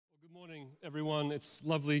Morning, everyone. It's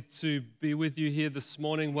lovely to be with you here this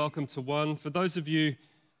morning. Welcome to One. For those of you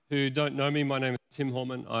who don't know me, my name is Tim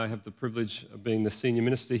Horman. I have the privilege of being the senior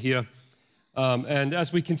minister here. And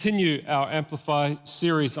as we continue our Amplify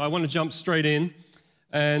series, I want to jump straight in.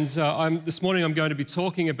 And this morning I'm going to be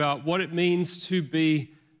talking about what it means to be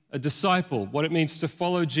a disciple, what it means to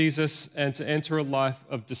follow Jesus and to enter a life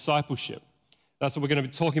of discipleship. That's what we're going to be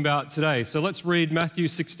talking about today. So let's read Matthew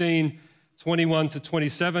 16, 21 to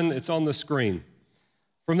 27, it's on the screen.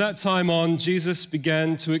 From that time on, Jesus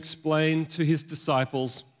began to explain to his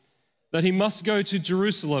disciples that he must go to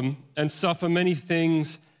Jerusalem and suffer many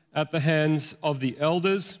things at the hands of the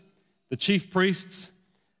elders, the chief priests,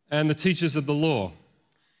 and the teachers of the law,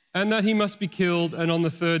 and that he must be killed and on the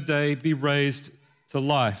third day be raised to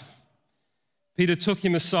life. Peter took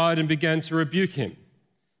him aside and began to rebuke him.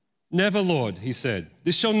 "Never, Lord," he said,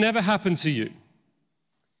 "this shall never happen to you."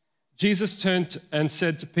 Jesus turned and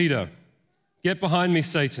said to Peter, "Get behind me,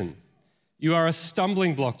 Satan. You are a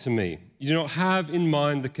stumbling block to me. You do not have in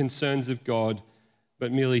mind the concerns of God,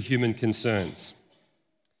 but merely human concerns."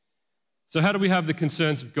 So how do we have the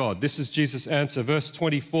concerns of God? This is Jesus' answer. Verse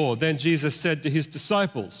 24, then Jesus said to his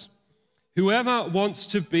disciples, "Whoever wants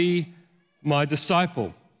to be my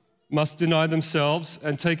disciple must deny themselves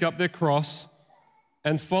and take up their cross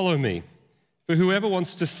and follow me. For whoever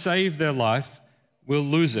wants to save their life will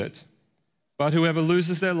lose it. But whoever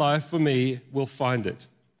loses their life for me will find it.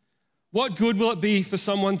 What good will it be for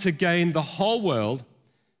someone to gain the whole world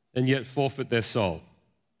and yet forfeit their soul?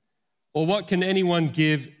 Or what can anyone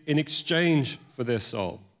give in exchange for their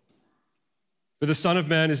soul? For the Son of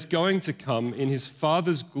Man is going to come in his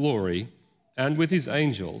Father's glory and with his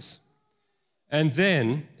angels, and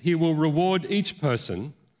then he will reward each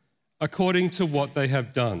person according to what they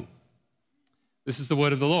have done." This is the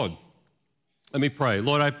word of the Lord. Let me pray.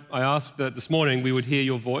 Lord, I ask that this morning we would hear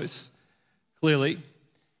your voice clearly.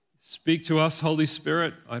 Speak to us, Holy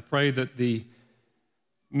Spirit. I pray that the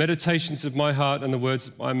meditations of my heart and the words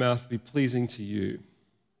of my mouth be pleasing to you.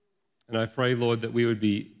 And I pray, Lord, that we would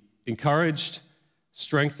be encouraged,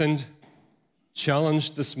 strengthened,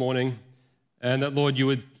 challenged this morning, and that, Lord, you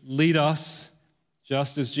would lead us,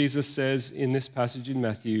 just as Jesus says in this passage in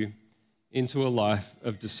Matthew, into a life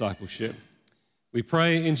of discipleship. We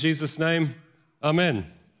pray in Jesus' name.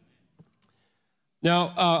 Amen.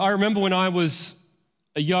 Now, I remember when I was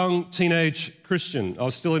a young teenage Christian, I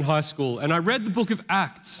was still in high school, and I read the book of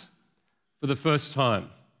Acts for the first time,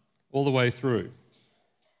 all the way through.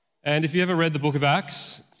 And if you ever read the book of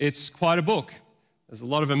Acts, it's quite a book. There's a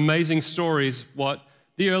lot of amazing stories, what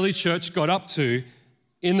the early church got up to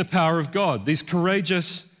in the power of God. These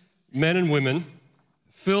courageous men and women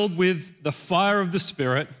filled with the fire of the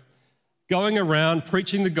Spirit, going around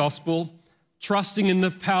preaching the gospel, trusting in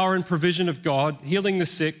the power and provision of God, healing the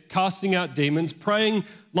sick, casting out demons, praying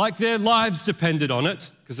like their lives depended on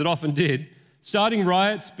it, because it often did, starting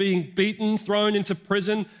riots, being beaten, thrown into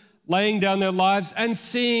prison, laying down their lives, and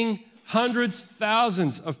seeing hundreds,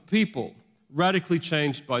 thousands of people radically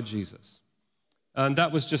changed by Jesus. And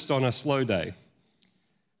that was just on a slow day.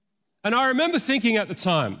 And I remember thinking at the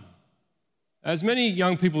time, as many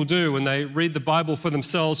young people do when they read the Bible for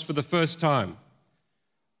themselves for the first time,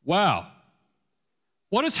 wow,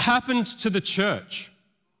 what has happened to the church?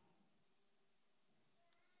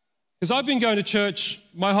 Because I've been going to church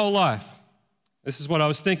my whole life. This is what I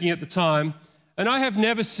was thinking at the time, and I have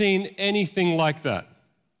never seen anything like that.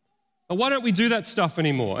 And why don't we do that stuff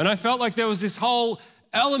anymore? And I felt like there was this whole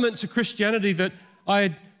element to Christianity that I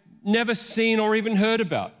had never seen or even heard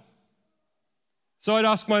about. So I'd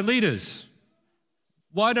ask my leaders,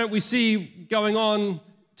 why don't we see going on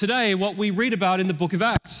today what we read about in the book of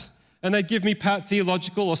Acts? And they'd give me pat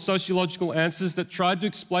theological or sociological answers that tried to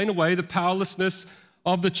explain away the powerlessness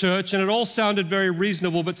of the church, and it all sounded very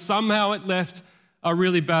reasonable, but somehow it left a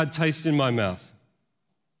really bad taste in my mouth.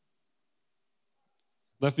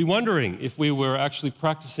 Left me wondering if we were actually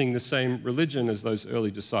practicing the same religion as those early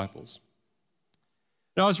disciples.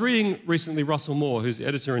 Now, I was reading recently Russell Moore, who's the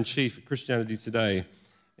editor-in-chief at Christianity Today,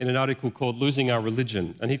 in an article called Losing Our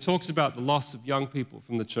Religion, and he talks about the loss of young people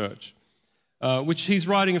from the church, which he's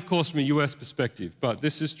writing, of course, from a US perspective, but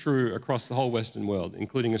this is true across the whole Western world,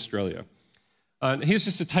 including Australia. And here's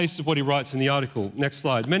just a taste of what he writes in the article. Next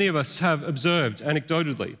slide. Many of us have observed,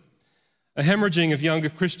 anecdotally, a hemorrhaging of younger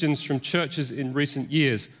Christians from churches in recent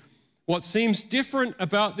years. What seems different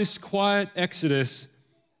about this quiet exodus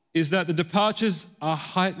is that the departures are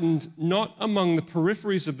heightened not among the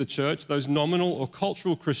peripheries of the church, those nominal or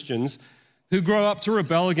cultural Christians who grow up to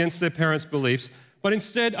rebel against their parents' beliefs, but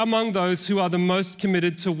instead among those who are the most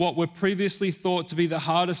committed to what were previously thought to be the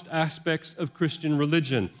hardest aspects of Christian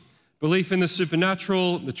religion, belief in the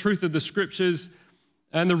supernatural, the truth of the scriptures,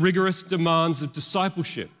 and the rigorous demands of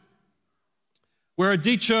discipleship. Where a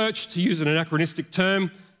de-church, to use an anachronistic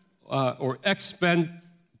term, or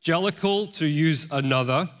evangelical, to use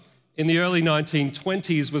another, in the early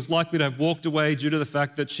 1920s was likely to have walked away due to the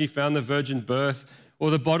fact that she found the virgin birth or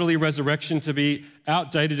the bodily resurrection to be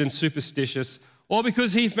outdated and superstitious, or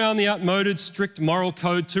because he found the outmoded, strict moral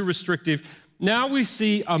code too restrictive. Now we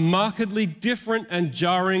see a markedly different and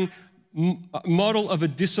jarring model of a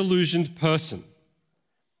disillusioned person.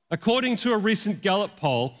 According to a recent Gallup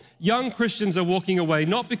poll, young Christians are walking away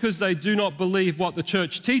not because they do not believe what the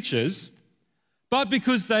church teaches, but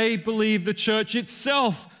because they believe the church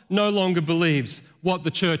itself no longer believes what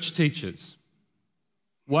the church teaches.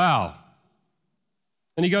 Wow.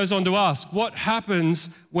 And he goes on to ask, what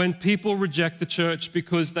happens when people reject the church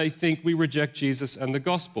because they think we reject Jesus and the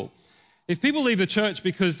gospel? If people leave the church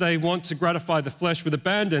because they want to gratify the flesh with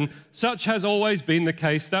abandon, such has always been the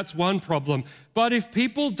case. That's one problem. But if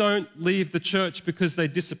people don't leave the church because they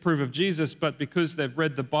disapprove of Jesus, but because they've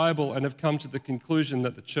read the Bible and have come to the conclusion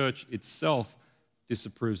that the church itself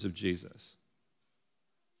disapproves of Jesus,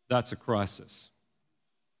 that's a crisis.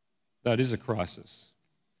 That is a crisis.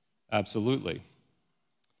 Absolutely.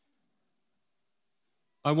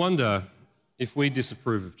 I wonder if we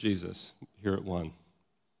disapprove of Jesus here at One.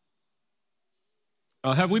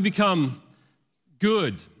 Have we become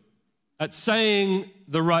good at saying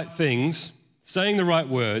the right things, saying the right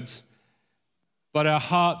words, but our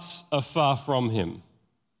hearts are far from Him?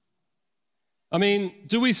 I mean,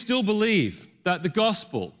 do we still believe that the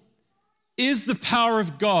gospel is the power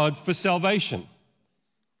of God for salvation?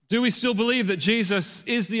 Do we still believe that Jesus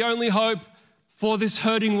is the only hope for this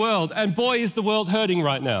hurting world? And boy, is the world hurting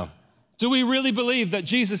right now. Do we really believe that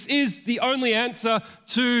Jesus is the only answer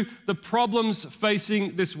to the problems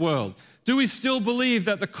facing this world? Do we still believe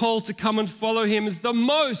that the call to come and follow Him is the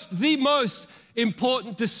most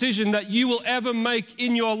important decision that you will ever make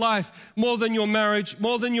in your life, more than your marriage,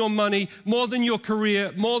 more than your money, more than your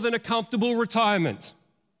career, more than a comfortable retirement?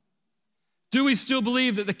 Do we still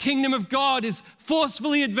believe that the kingdom of God is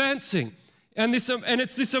forcefully advancing? And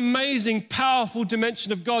it's this amazing, powerful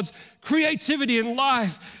dimension of God's creativity and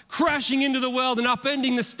life crashing into the world and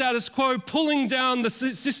upending the status quo, pulling down the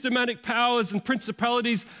systematic powers and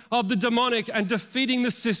principalities of the demonic and defeating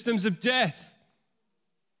the systems of death.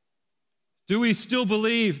 Do we still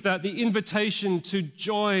believe that the invitation to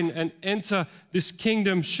join and enter this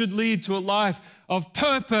kingdom should lead to a life of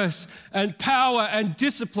purpose and power and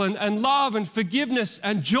discipline and love and forgiveness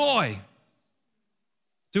and joy?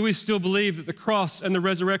 Do we still believe that the cross and the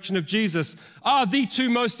resurrection of Jesus are the two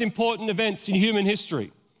most important events in human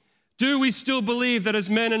history? Do we still believe that as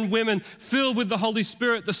men and women filled with the Holy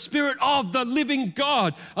Spirit, the Spirit of the living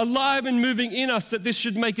God, alive and moving in us, that this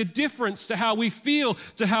should make a difference to how we feel,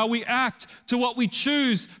 to how we act, to what we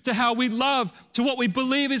choose, to how we love, to what we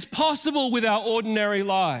believe is possible with our ordinary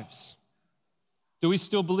lives? Do we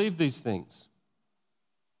still believe these things?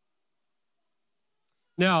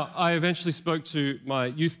 Now, I eventually spoke to my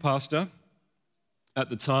youth pastor at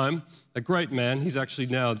the time, a great man. He's actually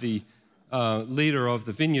now the leader of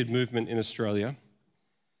the Vineyard movement in Australia,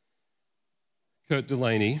 Kurt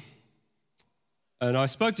Delaney. And I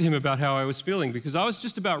spoke to him about how I was feeling because I was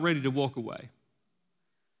just about ready to walk away.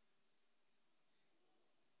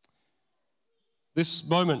 This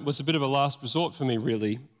moment was a bit of a last resort for me,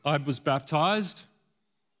 really. I was baptized.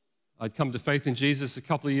 I'd come to faith in Jesus a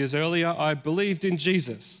couple of years earlier. I believed in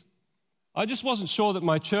Jesus. I just wasn't sure that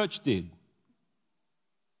my church did.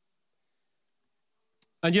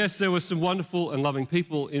 And yes, there were some wonderful and loving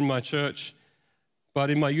people in my church, but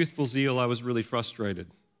in my youthful zeal, I was really frustrated.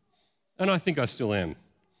 And I think I still am.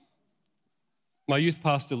 My youth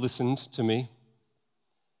pastor listened to me,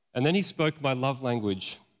 and then he spoke my love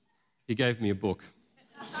language. He gave me a book.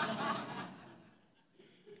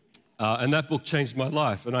 And that book changed my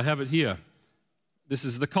life, and I have it here. This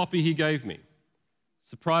is the copy he gave me,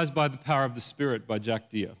 Surprised by the Power of the Spirit by Jack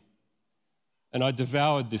Deere. And I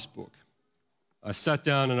devoured this book. I sat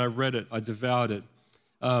down and I read it, I devoured it,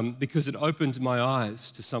 because it opened my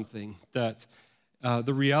eyes to something that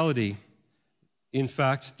the reality, in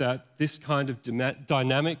fact, that this kind of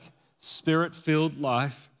dynamic, spirit-filled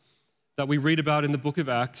life that we read about in the book of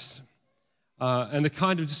Acts, and the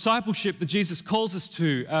kind of discipleship that Jesus calls us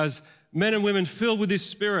to as men and women filled with His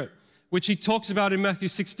Spirit, which He talks about in Matthew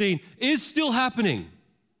 16, is still happening.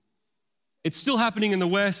 It's still happening in the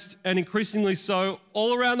West and increasingly so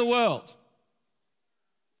all around the world,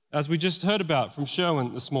 as we just heard about from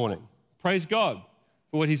Sherwin this morning. Praise God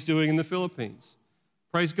for what He's doing in the Philippines.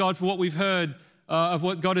 Praise God for what we've heard of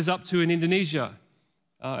what God is up to in Indonesia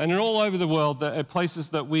and all over the world, there are places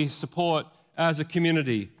that we support as a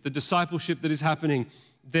community, the discipleship that is happening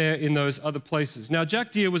there in those other places. Now,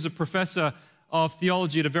 Jack Deere was a professor of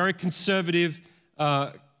theology at a very conservative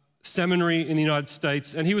seminary in the United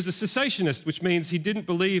States, and he was a cessationist, which means he didn't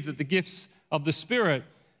believe that the gifts of the Spirit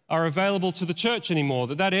are available to the church anymore,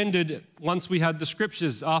 that ended once we had the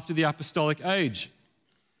scriptures after the apostolic age.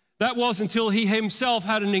 That was until he himself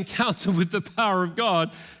had an encounter with the power of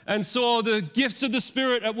God and saw the gifts of the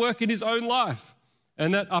Spirit at work in his own life.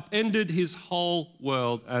 And that upended his whole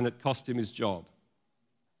world, and it cost him his job.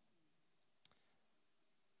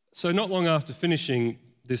 So not long after finishing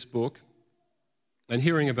this book and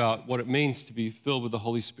hearing about what it means to be filled with the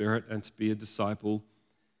Holy Spirit and to be a disciple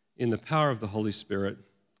in the power of the Holy Spirit,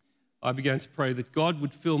 I began to pray that God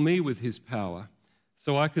would fill me with his power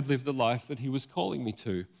so I could live the life that he was calling me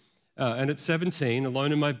to. And at 17,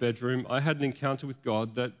 alone in my bedroom, I had an encounter with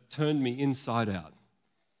God that turned me inside out.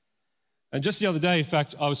 And just the other day, in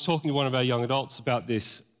fact, I was talking to one of our young adults about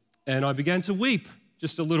this, and I began to weep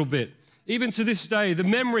just a little bit. Even to this day, the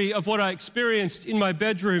memory of what I experienced in my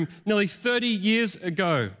bedroom nearly 30 years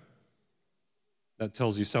ago, that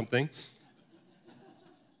tells you something,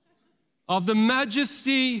 of the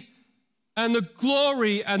majesty and the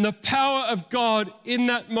glory and the power of God in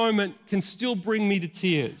that moment can still bring me to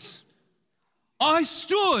tears. I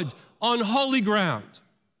stood on holy ground,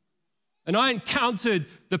 and I encountered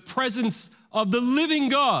the presence of the living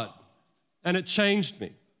God, and it changed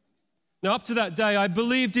me. Now, up to that day, I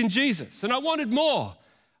believed in Jesus, and I wanted more.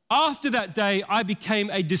 After that day, I became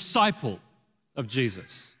a disciple of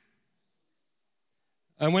Jesus.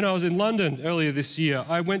 And when I was in London earlier this year,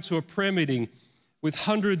 I went to a prayer meeting with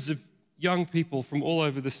hundreds of young people from all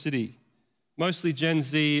over the city, mostly Gen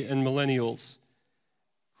Z and millennials,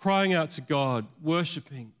 crying out to God,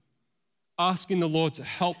 worshiping, asking the Lord to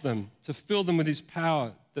help them, to fill them with his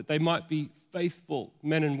power, that they might be faithful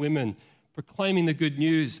men and women, proclaiming the good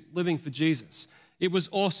news, living for Jesus. It was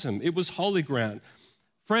awesome. It was holy ground.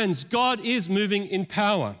 Friends, God is moving in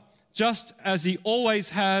power, just as he always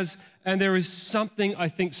has, and there is something, I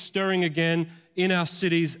think, stirring again in our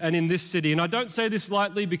cities and in this city. And I don't say this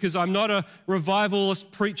lightly because I'm not a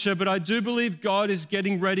revivalist preacher, but I do believe God is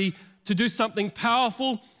getting ready to do something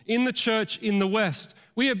powerful in the church in the West.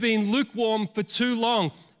 We have been lukewarm for too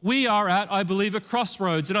long. We are at, I believe, a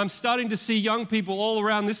crossroads, and I'm starting to see young people all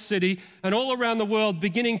around this city and all around the world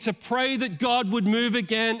beginning to pray that God would move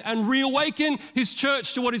again and reawaken his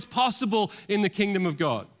church to what is possible in the kingdom of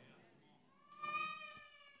God.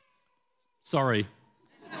 Sorry.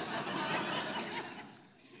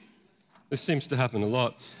 This seems to happen a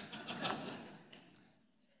lot.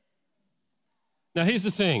 Now, here's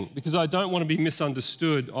the thing, because I don't want to be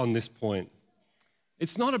misunderstood on this point.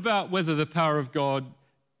 It's not about whether the power of God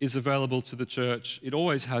is available to the church. It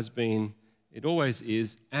always has been, it always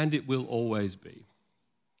is, and it will always be.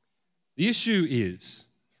 The issue is,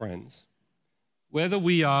 friends, whether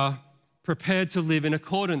we are prepared to live in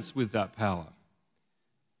accordance with that power.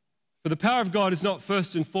 For the power of God is not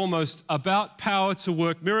first and foremost about power to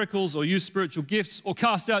work miracles or use spiritual gifts or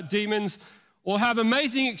cast out demons or have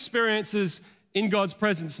amazing experiences in God's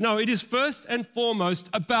presence. No, it is first and foremost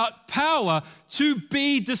about power to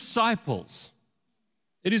be disciples.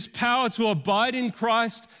 It is power to abide in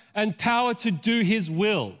Christ and power to do his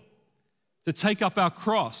will, to take up our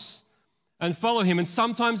cross and follow him. And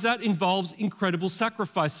sometimes that involves incredible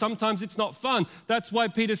sacrifice. Sometimes it's not fun. That's why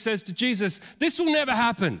Peter says to Jesus, this will never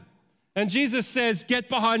happen. And Jesus says, get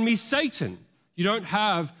behind me, Satan. You don't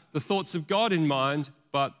have the thoughts of God in mind,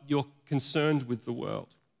 but you're concerned with the world.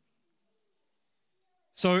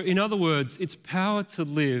 So in other words, it's power to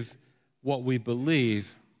live what we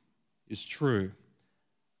believe is true.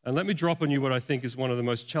 And let me drop on you what I think is one of the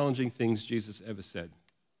most challenging things Jesus ever said.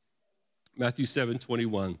 Matthew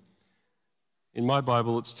 7:21. In my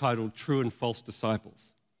Bible, it's titled True and False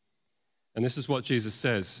Disciples. And this is what Jesus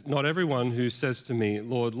says. Not everyone who says to me,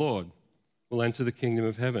 Lord, Lord, will enter the kingdom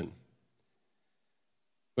of heaven,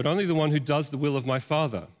 but only the one who does the will of my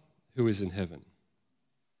Father who is in heaven.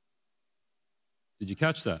 Did you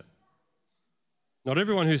catch that? Not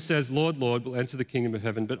everyone who says, Lord, Lord, will enter the kingdom of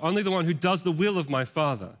heaven, but only the one who does the will of my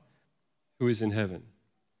Father who is in heaven.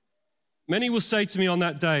 Many will say to me on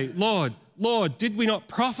that day, Lord, Lord, did we not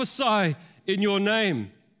prophesy in your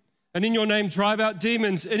name, and in your name drive out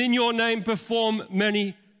demons, and in your name perform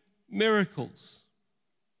many miracles?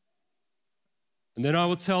 And then I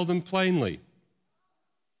will tell them plainly,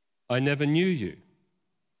 I never knew you.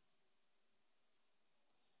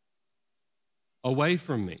 Away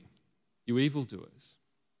from me, you evildoers.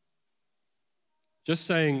 Just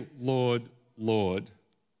saying, Lord, Lord,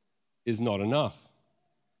 is not enough.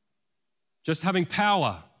 Just having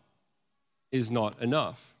power is not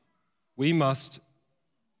enough. We must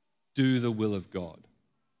do the will of God.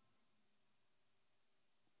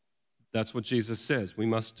 That's what Jesus says. We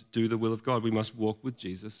must do the will of God. We must walk with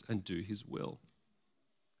Jesus and do his will.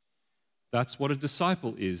 That's what a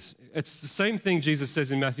disciple is. It's the same thing Jesus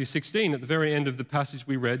says in Matthew 16. At the very end of the passage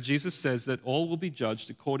we read, Jesus says that all will be judged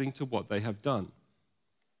according to what they have done,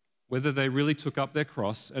 whether they really took up their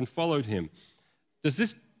cross and followed him. Does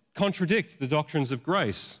this contradict the doctrines of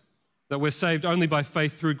grace, that we're saved only by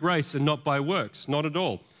faith through grace and not by works? Not at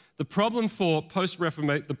all. The problem for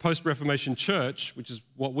the post-Reformation church, which is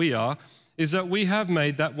what we are, is that we have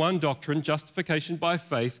made that one doctrine, justification by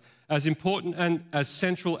faith, as important and as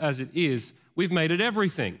central as it is, we've made it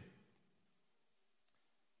everything.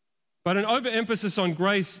 But an overemphasis on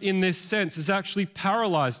grace in this sense has actually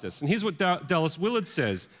paralyzed us. And here's what Dallas Willard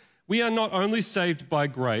says: we are not only saved by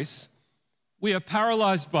grace, we are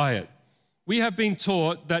paralyzed by it. We have been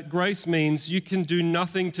taught that grace means you can do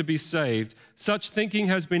nothing to be saved. Such thinking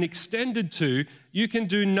has been extended to you can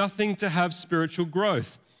do nothing to have spiritual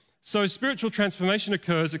growth. So spiritual transformation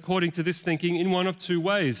occurs, according to this thinking, in one of two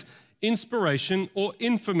ways: inspiration or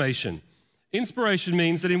information. Inspiration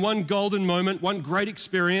means that in one golden moment, one great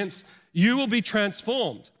experience, you will be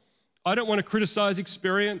transformed. I don't want to criticize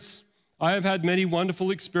experience. I have had many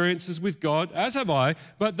wonderful experiences with God, as have I,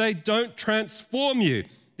 but they don't transform you.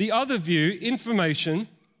 The other view, information,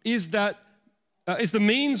 is the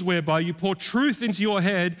means whereby you pour truth into your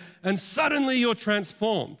head and suddenly you're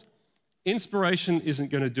transformed. Inspiration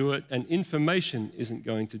isn't going to do it, and information isn't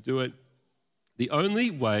going to do it. The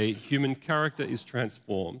only way human character is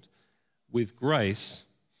transformed with grace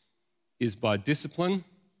is by discipline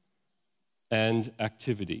and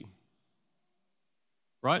activity.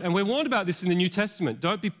 Right? And we're warned about this in the New Testament.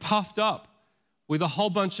 Don't be puffed up with a whole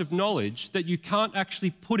bunch of knowledge that you can't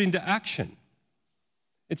actually put into action.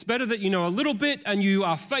 It's better that you know a little bit and you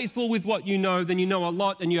are faithful with what you know than you know a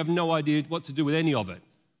lot and you have no idea what to do with any of it.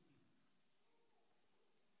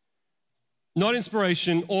 Not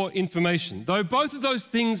inspiration or information, though both of those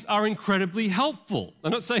things are incredibly helpful. I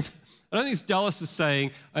don't think it's Dallas is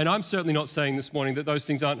saying, and I'm certainly not saying this morning, that those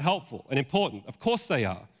things aren't helpful and important. Of course they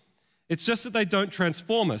are. It's just that they don't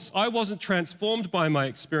transform us. I wasn't transformed by my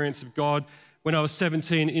experience of God when I was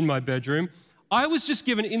 17 in my bedroom. I was just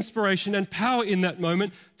given inspiration and power in that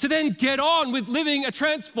moment to then get on with living a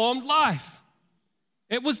transformed life.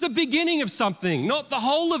 It was the beginning of something, not the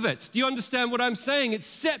whole of it. Do you understand what I'm saying? It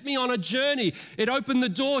set me on a journey. It opened the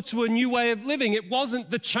door to a new way of living. It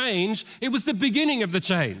wasn't the change, it was the beginning of the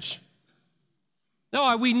change.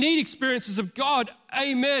 No, we need experiences of God.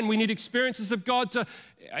 Amen. We need experiences of God to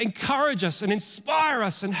encourage us and inspire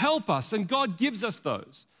us and help us, and God gives us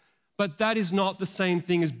those. But that is not the same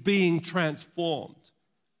thing as being transformed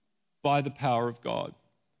by the power of God.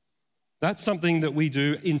 That's something that we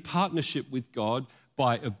do in partnership with God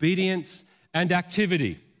by obedience and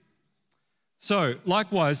activity. So,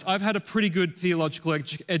 likewise, I've had a pretty good theological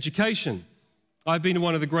education. I've been to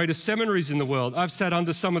one of the greatest seminaries in the world. I've sat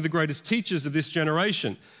under some of the greatest teachers of this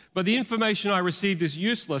generation. But the information I received is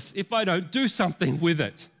useless if I don't do something with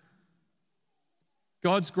it.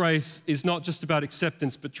 God's grace is not just about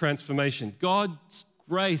acceptance, but transformation. God's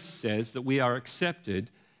grace says that we are accepted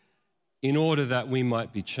in order that we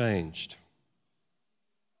might be changed.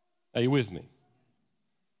 Are you with me?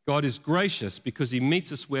 God is gracious because he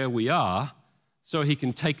meets us where we are so he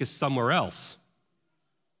can take us somewhere else.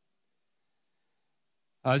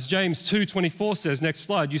 As James 2:24 says, next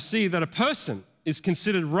slide, you see that a person is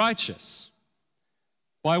considered righteous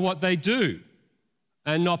by what they do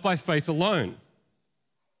and not by faith alone.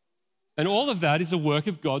 And all of that is a work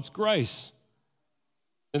of God's grace.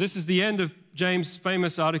 And this is the end of James'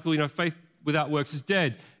 famous article, faith without works is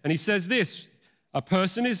dead. And he says this: a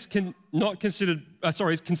person is considered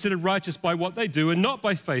righteous by what they do and not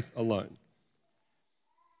by faith alone.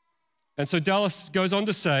 And so Dallas goes on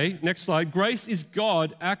to say, next slide, grace is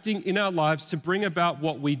God acting in our lives to bring about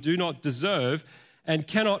what we do not deserve and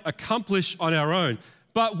cannot accomplish on our own.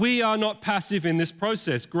 But we are not passive in this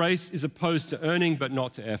process. Grace is opposed to earning, but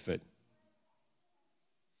not to effort.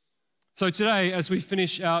 So today, as we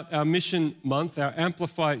finish out our mission month, our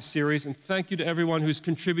Amplify series, and thank you to everyone who's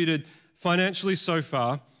contributed financially so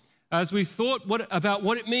far, as we thought about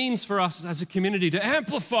what it means for us as a community to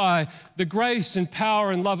amplify the grace and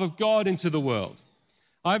power and love of God into the world,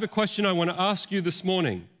 I have a question I want to ask you this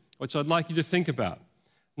morning, which I'd like you to think about.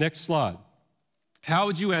 Next slide. How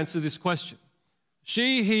would you answer this question?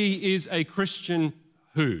 He is a Christian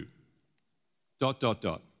who? ... How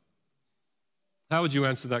would you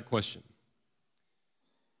answer that question?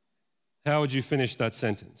 How would you finish that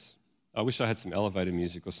sentence? I wish I had some elevator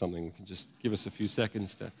music or something. You can just give us a few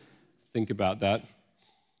seconds to think about that.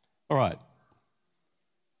 All right.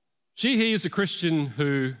 He is a Christian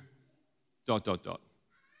who ...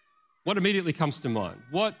 What immediately comes to mind?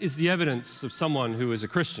 What is the evidence of someone who is a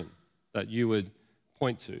Christian that you would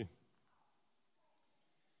point to?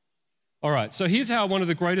 All right, so here's how one of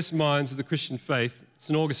the greatest minds of the Christian faith,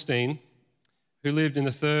 St. Augustine, who lived in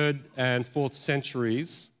the 3rd and 4th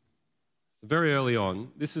centuries, very early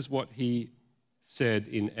on, this is what he said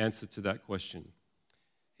in answer to that question.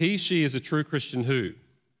 She is a true Christian who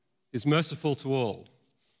is merciful to all,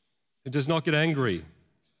 who does not get angry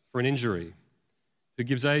for an injury, who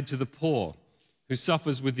gives aid to the poor, who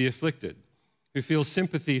suffers with the afflicted, who feels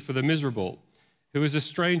sympathy for the miserable, who is a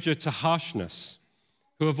stranger to harshness,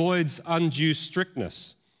 who avoids undue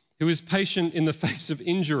strictness, who is patient in the face of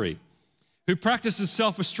injury, who practices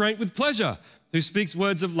self-restraint with pleasure, who speaks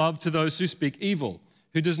words of love to those who speak evil,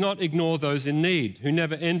 who does not ignore those in need, who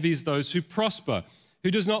never envies those who prosper,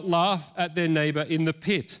 who does not laugh at their neighbor in the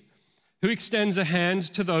pit, who extends a hand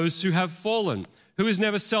to those who have fallen, who is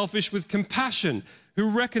never selfish with compassion, who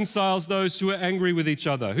reconciles those who are angry with each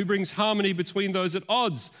other, who brings harmony between those at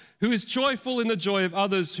odds, who is joyful in the joy of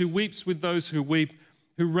others, who weeps with those who weep,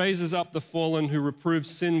 who raises up the fallen, who reproves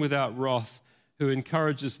sin without wrath, who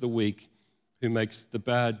encourages the weak, who makes the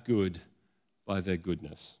bad good by their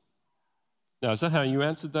goodness. Now, is that how you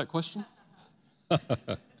answered that question?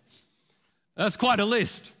 That's quite a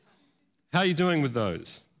list. How are you doing with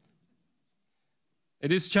those?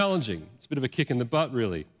 It is challenging. It's a bit of a kick in the butt,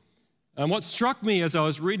 really. And what struck me as I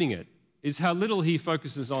was reading it is how little he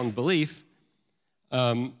focuses on belief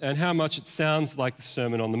and how much it sounds like the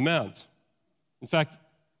Sermon on the Mount. In fact,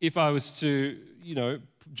 if I was to,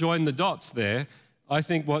 join the dots there, I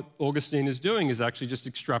think what Augustine is doing is actually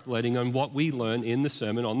just extrapolating on what we learn in the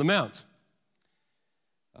Sermon on the Mount.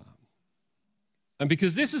 And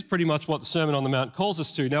because this is pretty much what the Sermon on the Mount calls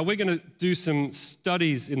us to, now we're going to do some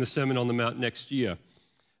studies in the Sermon on the Mount next year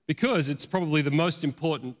because it's probably the most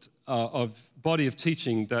important body of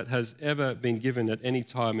teaching that has ever been given at any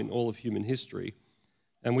time in all of human history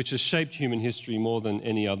and which has shaped human history more than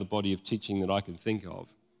any other body of teaching that I can think of.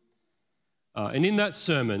 And in that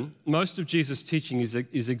sermon, most of Jesus' teaching is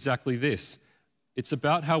exactly this. It's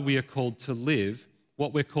about how we are called to live,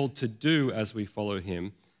 what we're called to do as we follow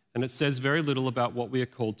him, and it says very little about what we are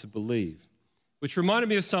called to believe, which reminded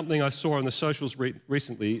me of something I saw on the socials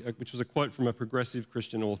recently, which was a quote from a progressive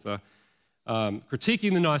Christian author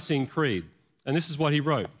critiquing the Nicene Creed. And this is what he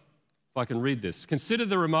wrote, if I can read this. Consider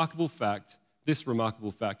this remarkable fact.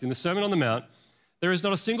 In the Sermon on the Mount, there is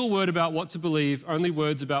not a single word about what to believe, only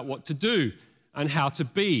words about what to do and how to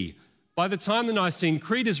be. By the time the Nicene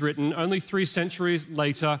Creed is written, only 3 centuries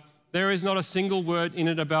later, there is not a single word in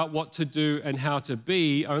it about what to do and how to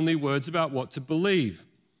be, only words about what to believe.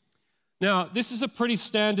 Now, this is a pretty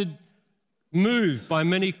standard move by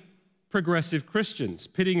many progressive Christians,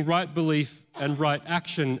 pitting right belief and right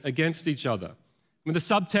action against each other. I mean, the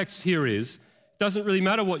subtext here is, it doesn't really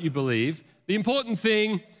matter what you believe. The important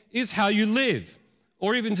thing is how you live,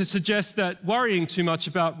 or even to suggest that worrying too much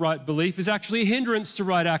about right belief is actually a hindrance to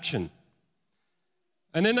right action.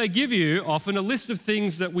 And then they give you often a list of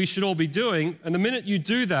things that we should all be doing, and the minute you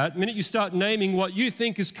do that, the minute you start naming what you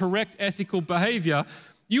think is correct ethical behavior,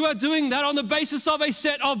 you are doing that on the basis of a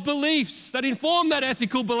set of beliefs that inform that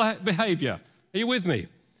ethical behavior. Are you with me?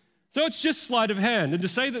 So it's just sleight of hand. And to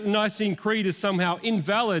say that the Nicene Creed is somehow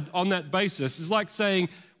invalid on that basis is like saying,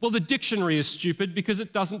 well, the dictionary is stupid because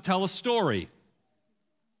it doesn't tell a story.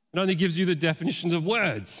 It only gives you the definitions of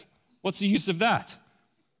words. What's the use of that?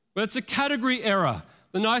 But it's a category error.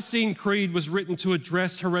 The Nicene Creed was written to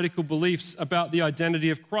address heretical beliefs about the identity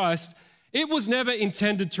of Christ. It was never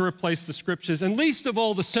intended to replace the Scriptures, and least of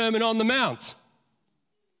all the Sermon on the Mount,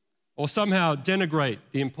 or somehow denigrate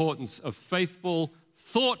the importance of faithful,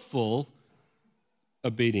 thoughtful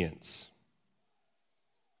obedience.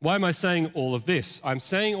 Why am I saying all of this? I'm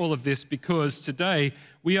saying all of this because today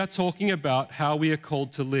we are talking about how we are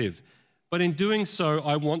called to live. But in doing so,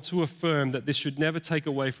 I want to affirm that this should never take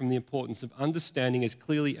away from the importance of understanding as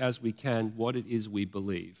clearly as we can what it is we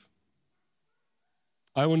believe.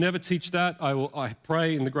 I will never teach that. I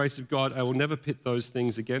pray in the grace of God, I will never pit those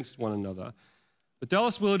things against one another. But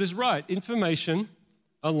Dallas Willard is right. Information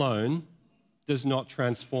alone does not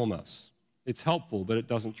transform us. It's helpful, but it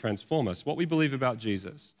doesn't transform us. What we believe about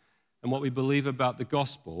Jesus and what we believe about the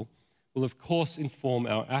gospel will, of course, inform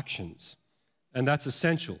our actions. And that's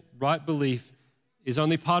essential. Right belief is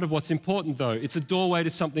only part of what's important, though. It's a doorway to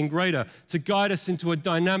something greater, to guide us into a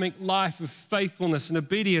dynamic life of faithfulness and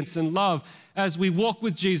obedience and love as we walk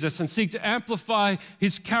with Jesus and seek to amplify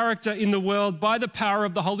his character in the world by the power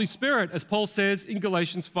of the Holy Spirit. As Paul says in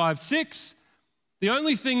Galatians 5:6, the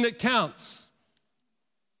only thing that counts,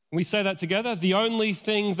 can we say that together? The only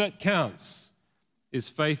thing that counts is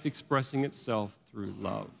faith expressing itself through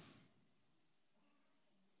love.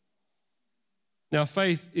 Now,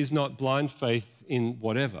 faith is not blind faith in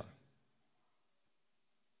whatever.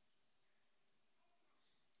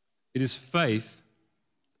 It is faith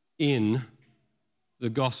in the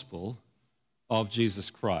gospel of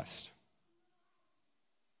Jesus Christ.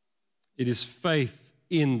 It is faith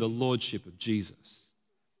in the lordship of Jesus.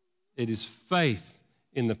 It is faith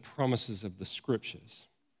in the promises of the scriptures.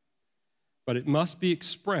 But it must be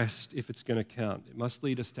expressed if it's going to count. It must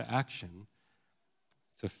lead us to action,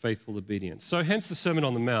 to faithful obedience. So hence the Sermon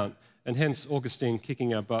on the Mount, and hence Augustine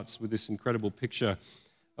kicking our butts with this incredible picture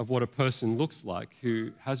of what a person looks like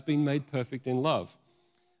who has been made perfect in love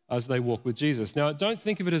as they walk with Jesus. Now, don't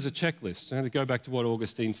think of it as a checklist. I'm going to go back to what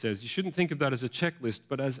Augustine says. You shouldn't think of that as a checklist,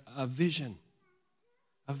 but as a vision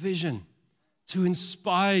to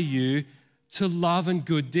inspire you to love and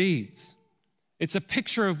good deeds. It's a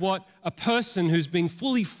picture of what a person who's been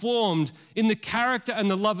fully formed in the character and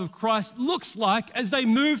the love of Christ looks like as they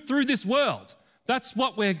move through this world. That's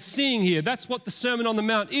what we're seeing here. That's what the Sermon on the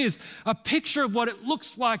Mount is, a picture of what it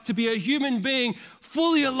looks like to be a human being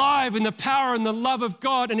fully alive in the power and the love of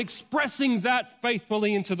God and expressing that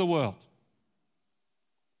faithfully into the world.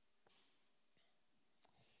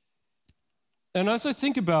 And as I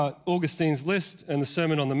think about Augustine's list and the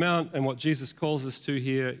Sermon on the Mount and what Jesus calls us to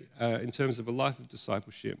here in terms of a life of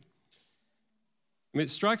discipleship, I mean, it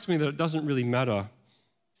strikes me that it doesn't really matter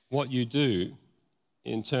what you do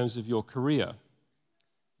in terms of your career.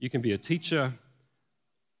 You can be a teacher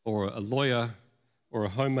or a lawyer or a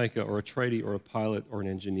homemaker or a tradie or a pilot or an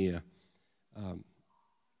engineer,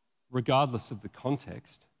 regardless of the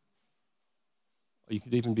context. Or you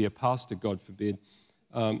could even be a pastor, God forbid.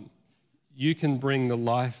 You can bring the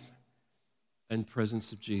life and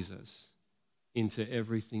presence of Jesus into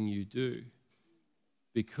everything you do,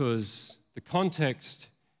 because the context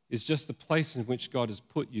is just the place in which God has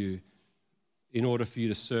put you in order for you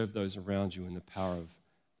to serve those around you in the power of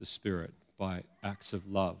the Spirit by acts of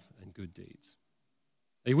love and good deeds.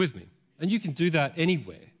 Are you with me? And you can do that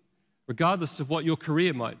anywhere. Regardless of what your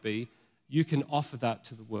career might be, you can offer that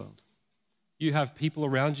to the world. You have people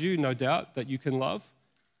around you, no doubt, that you can love,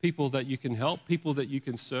 people that you can help, people that you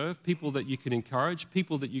can serve, people that you can encourage,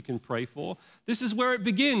 people that you can pray for. This is where it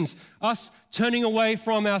begins, us turning away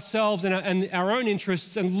from ourselves and our own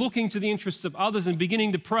interests and looking to the interests of others and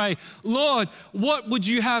beginning to pray, Lord, what would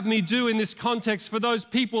you have me do in this context for those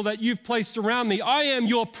people that you've placed around me? I am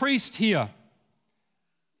your priest here.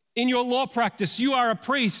 In your law practice, you are a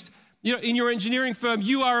priest. In your engineering firm,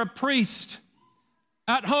 you are a priest.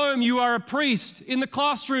 At home, you are a priest. In the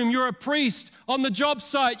classroom, you're a priest. On the job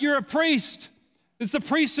site, you're a priest. It's the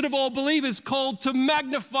priesthood of all believers called to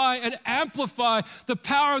magnify and amplify the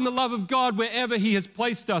power and the love of God wherever he has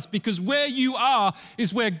placed us, because where you are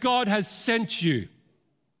is where God has sent you.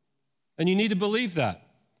 And you need to believe that.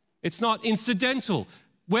 It's not incidental.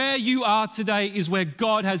 Where you are today is where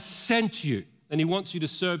God has sent you, and he wants you to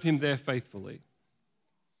serve him there faithfully.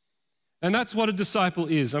 And that's what a disciple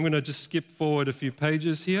is. I'm going to just skip forward a few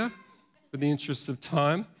pages here for the interest of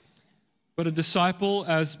time. But a disciple,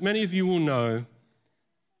 as many of you will know,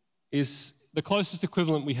 is the closest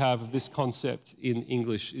equivalent we have of this concept in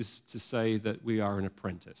English is to say that we are an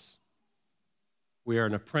apprentice. We are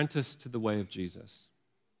an apprentice to the way of Jesus.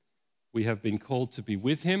 We have been called to be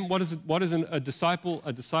with him. What is a disciple?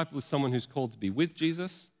 A disciple is someone who's called to be with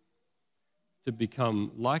Jesus, to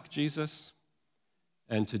become like Jesus,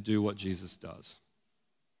 and to do what Jesus does.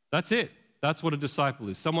 That's it. That's what a disciple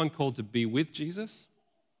is. Someone called to be with Jesus,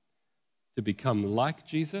 to become like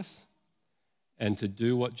Jesus, and to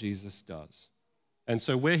do what Jesus does. And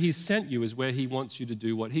so where he's sent you is where he wants you to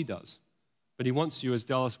do what he does. But he wants you, as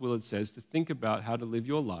Dallas Willard says, to think about how to live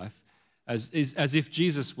your life as if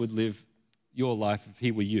Jesus would live your life if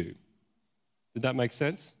he were you. Did that make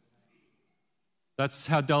sense? That's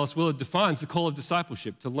how Dallas Willard defines the call of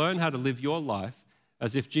discipleship, to learn how to live your life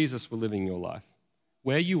as if Jesus were living your life.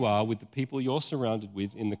 Where you are, with the people you're surrounded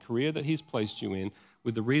with, in the career that he's placed you in,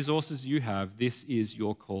 with the resources you have, this is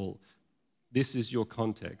your call. This is your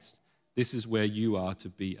context. This is where you are to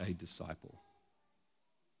be a disciple.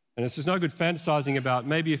 And it's just no good fantasizing about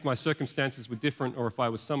maybe if my circumstances were different or if I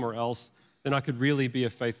was somewhere else, then I could really be a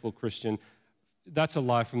faithful Christian. that's a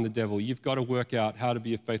lie from the devil. You've got to work out how to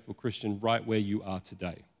be a faithful Christian right where you are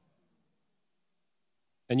today.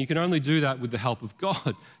 And you can only do that with the help of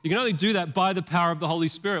God. You can only do that by the power of the Holy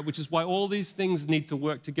Spirit, which is why all these things need to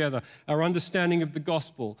work together. Our understanding of the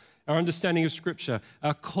gospel, our understanding of Scripture,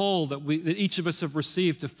 our call that each of us have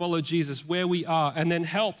received to follow Jesus where we are, and then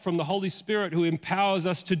help from the Holy Spirit who empowers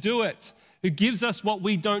us to do it, who gives us what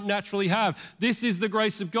we don't naturally have. This is the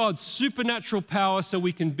grace of God, supernatural power so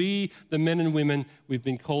we can be the men and women we've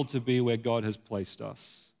been called to be where God has placed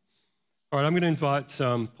us. All right, I'm going to invite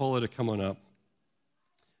Paula to come on up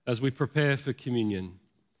as we prepare for communion.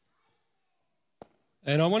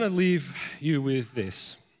 And I want to leave you with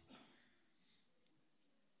this.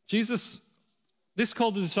 This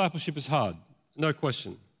call to discipleship is hard, no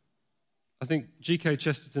question. I think G.K.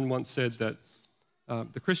 Chesterton once said that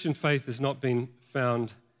the Christian faith has not been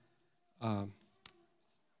found,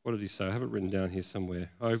 what did he say? I have it written down here somewhere.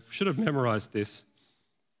 I should have memorized this.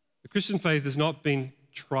 The Christian faith has not been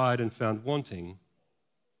tried and found wanting.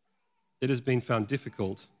 It has been found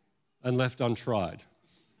difficult and left untried.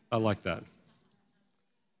 I like that.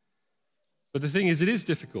 But the thing is, it is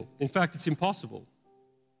difficult. In fact, it's impossible.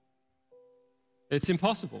 It's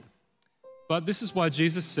impossible. But this is why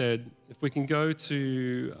Jesus said, if we can go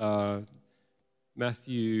to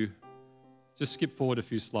Matthew, just skip forward a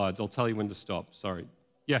few slides. I'll tell you when to stop. Sorry.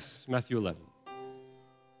 Yes, Matthew 11.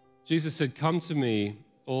 Jesus said, "Come to me,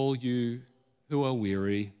 all you who are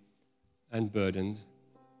weary and burdened,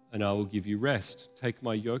 and I will give you rest. Take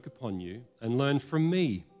my yoke upon you and learn from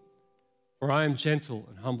me, for I am gentle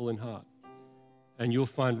and humble in heart, and you'll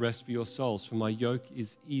find rest for your souls, for my yoke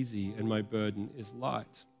is easy and my burden is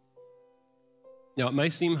light." Now, it may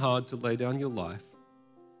seem hard to lay down your life,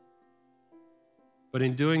 but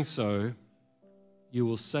in doing so, you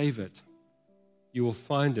will save it. You will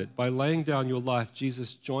find it. By laying down your life,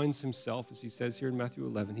 Jesus joins himself, as he says here in Matthew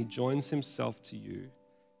 11, he joins himself to you.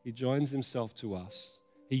 He joins himself to us.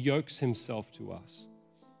 He yokes himself to us.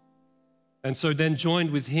 And so then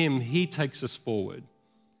joined with him, he takes us forward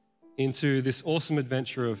into this awesome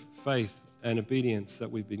adventure of faith and obedience that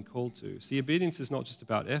we've been called to. See, obedience is not just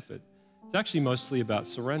about effort. It's actually mostly about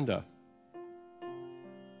surrender.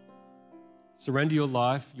 Surrender your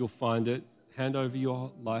life, you'll find it. Hand over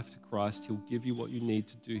your life to Christ. He'll give you what you need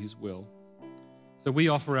to do his will. So we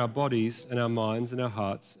offer our bodies and our minds and our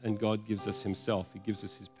hearts, and God gives us himself. He gives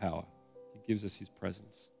us his power. He gives us his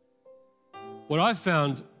presence. What I've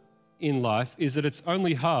found in life is that it's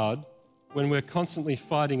only hard when we're constantly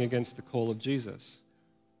fighting against the call of Jesus,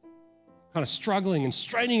 kind of struggling and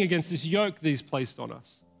straining against this yoke that he's placed on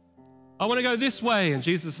us. I want to go this way, and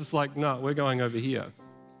Jesus is like, no, we're going over here.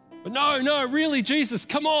 But no, really, Jesus,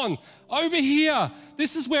 come on, over here.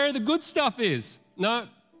 This is where the good stuff is. No,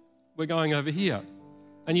 we're going over here.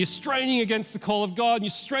 And you're straining against the call of God, and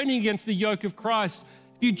you're straining against the yoke of Christ.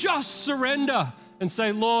 If you just surrender and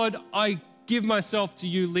say, Lord, I give myself to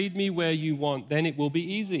you, lead me where you want, then it will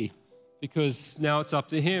be easy, because now it's up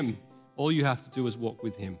to him. All you have to do is walk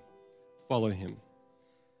with him, follow him.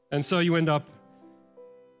 And so you end up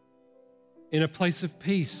in a place of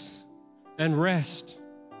peace and rest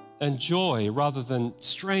and joy, rather than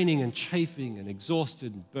straining and chafing and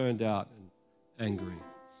exhausted and burned out and angry.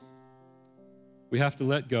 We have to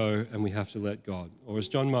let go, and we have to let God. Or as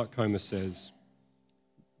John Mark Comer says,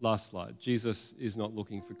 last slide, Jesus is not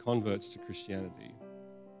looking for converts to Christianity.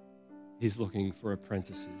 He's looking for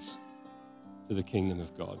apprentices to the kingdom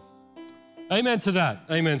of God. Amen to that.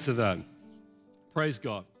 Amen to that. Praise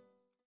God.